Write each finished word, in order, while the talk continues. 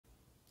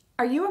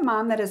Are you a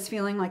mom that is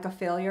feeling like a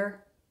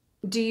failure?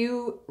 Do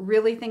you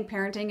really think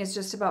parenting is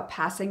just about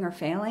passing or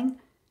failing?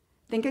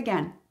 Think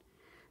again,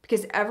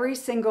 because every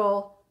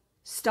single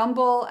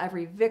stumble,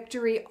 every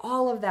victory,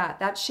 all of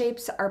that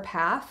shapes our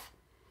path.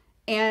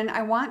 And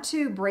I want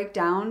to break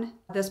down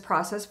this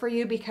process for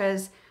you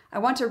because I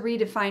want to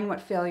redefine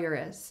what failure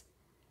is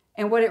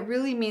and what it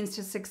really means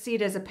to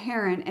succeed as a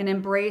parent and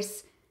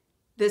embrace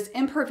this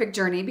imperfect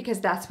journey,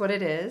 because that's what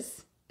it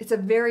is. It's a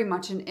very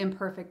much an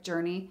imperfect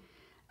journey.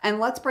 And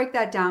let's break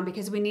that down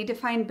because we need to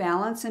find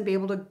balance and be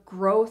able to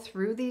grow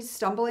through these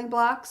stumbling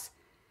blocks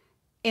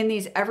in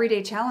these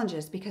everyday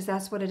challenges, because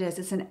that's what it is.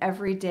 It's an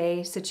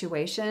everyday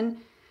situation.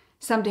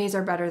 Some days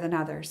are better than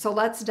others. So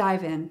let's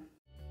dive in.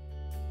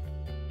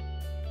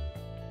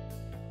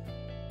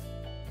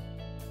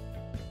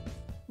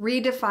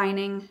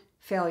 Redefining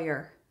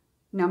failure.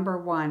 Number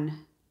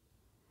one,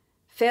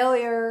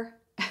 failure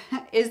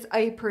is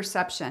a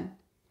perception.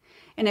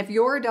 And if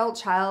your adult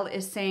child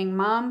is saying,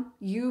 Mom,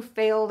 you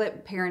failed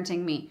at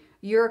parenting me,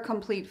 you're a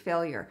complete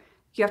failure,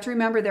 you have to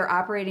remember they're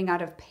operating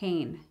out of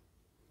pain,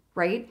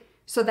 right?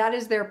 So that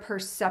is their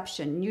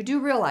perception. You do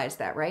realize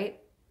that, right?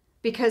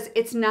 Because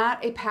it's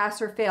not a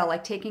pass or fail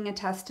like taking a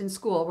test in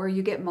school where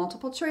you get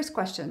multiple choice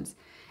questions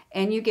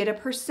and you get a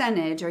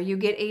percentage or you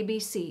get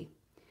ABC.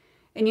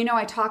 And you know,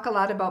 I talk a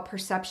lot about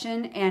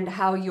perception and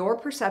how your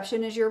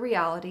perception is your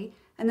reality,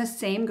 and the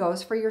same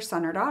goes for your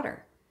son or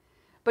daughter.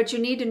 But you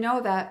need to know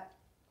that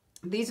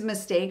these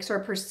mistakes or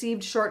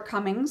perceived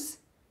shortcomings,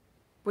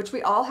 which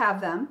we all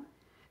have them,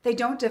 they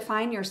don't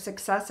define your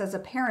success as a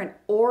parent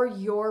or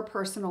your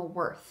personal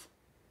worth.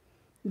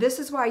 This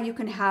is why you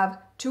can have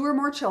 2 or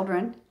more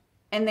children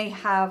and they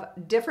have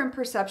different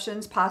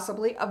perceptions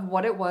possibly of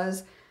what it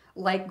was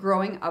like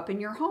growing up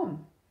in your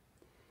home.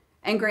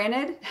 And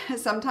granted,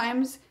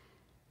 sometimes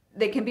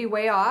they can be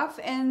way off,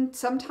 and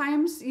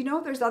sometimes, you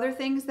know, there's other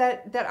things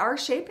that are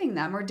shaping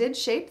them or did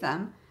shape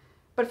them.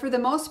 But for the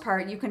most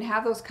part, you can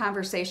have those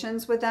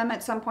conversations with them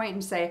at some point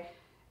and say,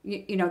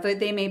 you know,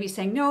 they may be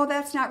saying, no,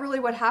 that's not really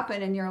what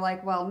happened. And you're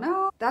like, well,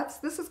 no,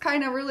 this is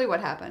kind of really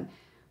what happened.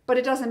 But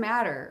it doesn't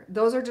matter.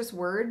 Those are just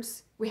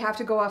words. We have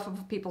to go off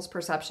of people's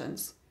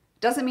perceptions.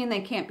 Doesn't mean they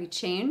can't be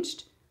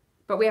changed,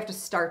 but we have to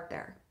start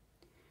there.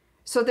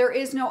 So there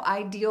is no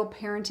ideal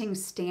parenting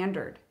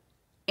standard.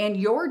 And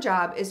your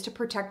job is to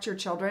protect your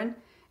children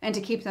and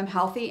to keep them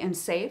healthy and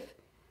safe.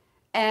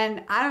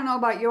 And I don't know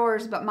about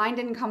yours, but mine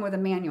didn't come with a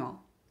manual.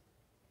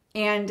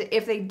 And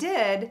if they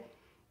did,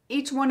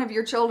 each one of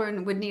your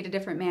children would need a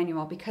different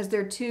manual because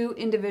they're 2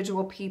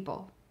 individual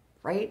people,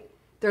 right?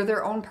 They're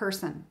their own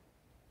person.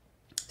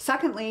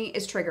 Secondly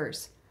is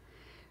triggers.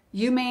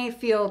 You may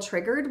feel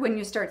triggered when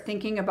you start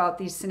thinking about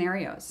these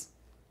scenarios.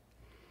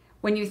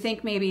 When you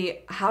think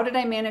maybe, how did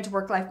I manage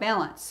work-life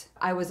balance?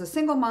 I was a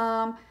single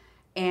mom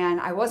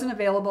and I wasn't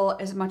available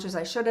as much as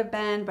I should have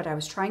been, but I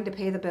was trying to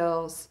pay the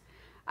bills.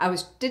 I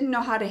didn't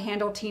know how to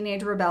handle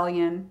teenage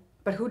rebellion,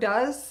 but who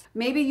does?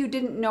 Maybe you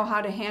didn't know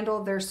how to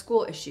handle their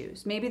school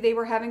issues. Maybe they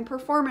were having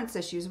performance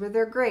issues with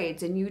their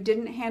grades and you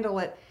didn't handle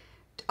it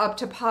up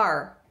to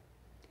par.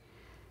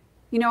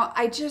 You know,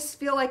 I just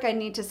feel like I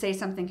need to say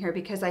something here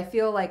because I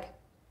feel like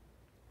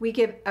we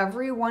give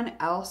everyone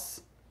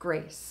else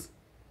grace,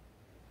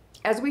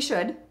 as we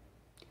should.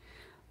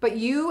 But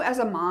you as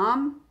a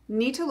mom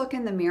need to look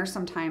in the mirror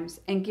sometimes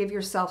and give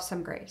yourself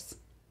some grace.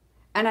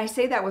 And I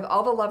say that with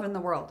all the love in the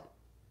world.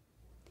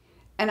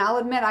 And I'll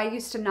admit, I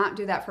used to not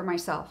do that for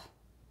myself.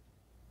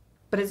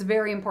 But it's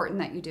very important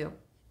that you do.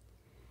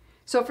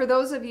 So for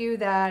those of you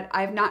that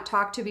I've not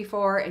talked to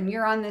before and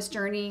you're on this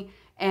journey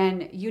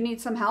and you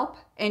need some help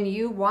and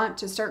you want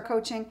to start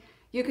coaching,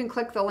 you can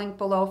click the link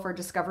below for a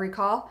discovery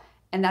call.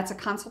 And that's a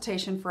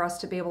consultation for us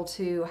to be able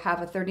to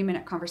have a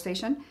 30-minute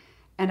conversation.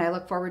 And I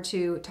look forward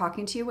to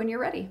talking to you when you're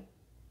ready.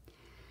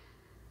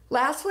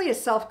 Lastly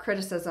is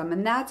self-criticism,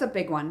 and that's a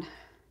big one.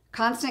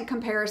 Constant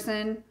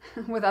comparison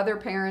with other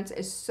parents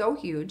is so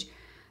huge.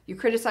 You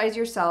criticize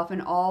yourself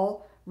and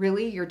all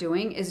really you're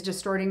doing is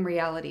distorting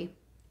reality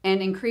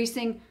and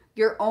increasing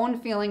your own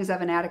feelings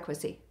of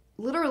inadequacy.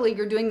 Literally,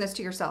 you're doing this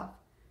to yourself.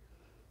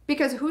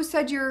 Because who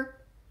said you're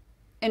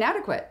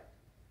inadequate?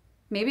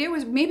 Maybe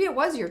it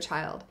was your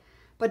child,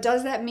 but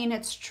does that mean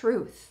it's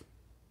truth?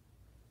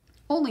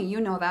 Only you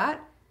know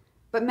that.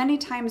 But many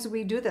times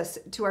we do this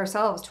to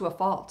ourselves to a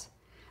fault.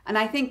 And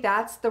I think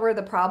that's where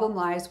the problem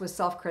lies with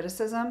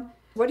self-criticism.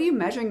 What are you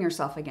measuring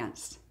yourself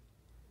against?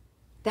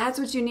 That's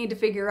what you need to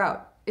figure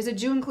out. Is it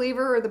June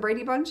Cleaver or the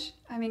Brady Bunch?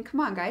 I mean, come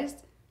on, guys.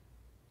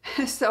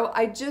 So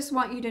I just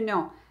want you to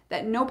know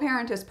that no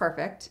parent is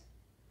perfect.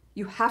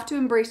 You have to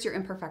embrace your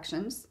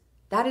imperfections.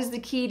 That is the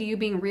key to you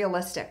being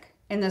realistic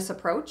in this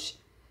approach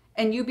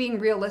and you being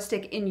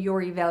realistic in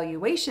your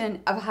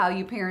evaluation of how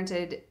you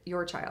parented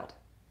your child.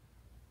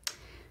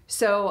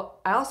 So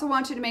I also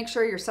want you to make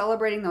sure you're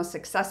celebrating those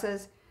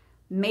successes.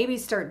 Maybe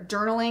start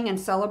journaling and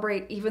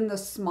celebrate even the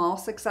small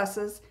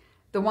successes,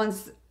 the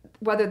ones,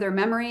 whether they're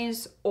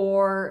memories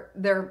or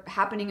they're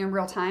happening in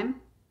real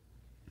time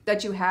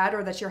that you had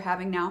or that you're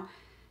having now.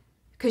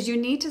 Because you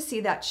need to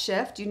see that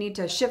shift. You need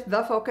to shift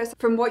the focus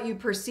from what you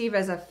perceive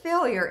as a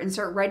failure and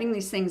start writing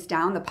these things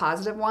down, the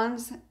positive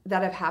ones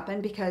that have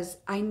happened, because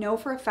I know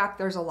for a fact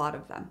there's a lot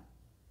of them.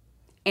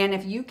 And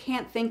if you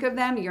can't think of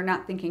them, you're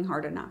not thinking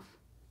hard enough.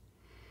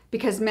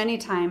 Because many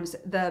times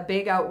the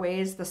big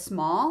outweighs the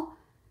small,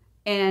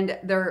 and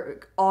they're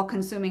all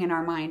consuming in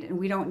our mind, and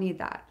we don't need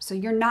that. So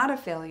you're not a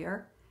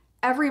failure.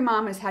 Every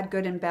mom has had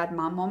good and bad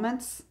mom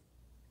moments,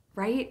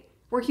 right?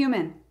 We're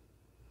human.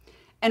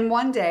 And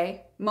one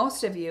day,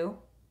 most of you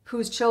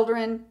whose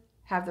children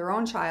have their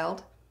own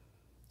child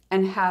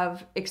and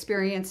have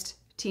experienced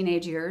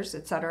teenage years,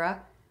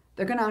 etc.,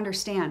 they're going to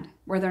understand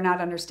where they're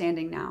not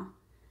understanding now.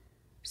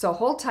 So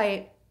hold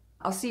tight.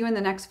 I'll see you in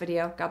the next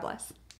video. God bless.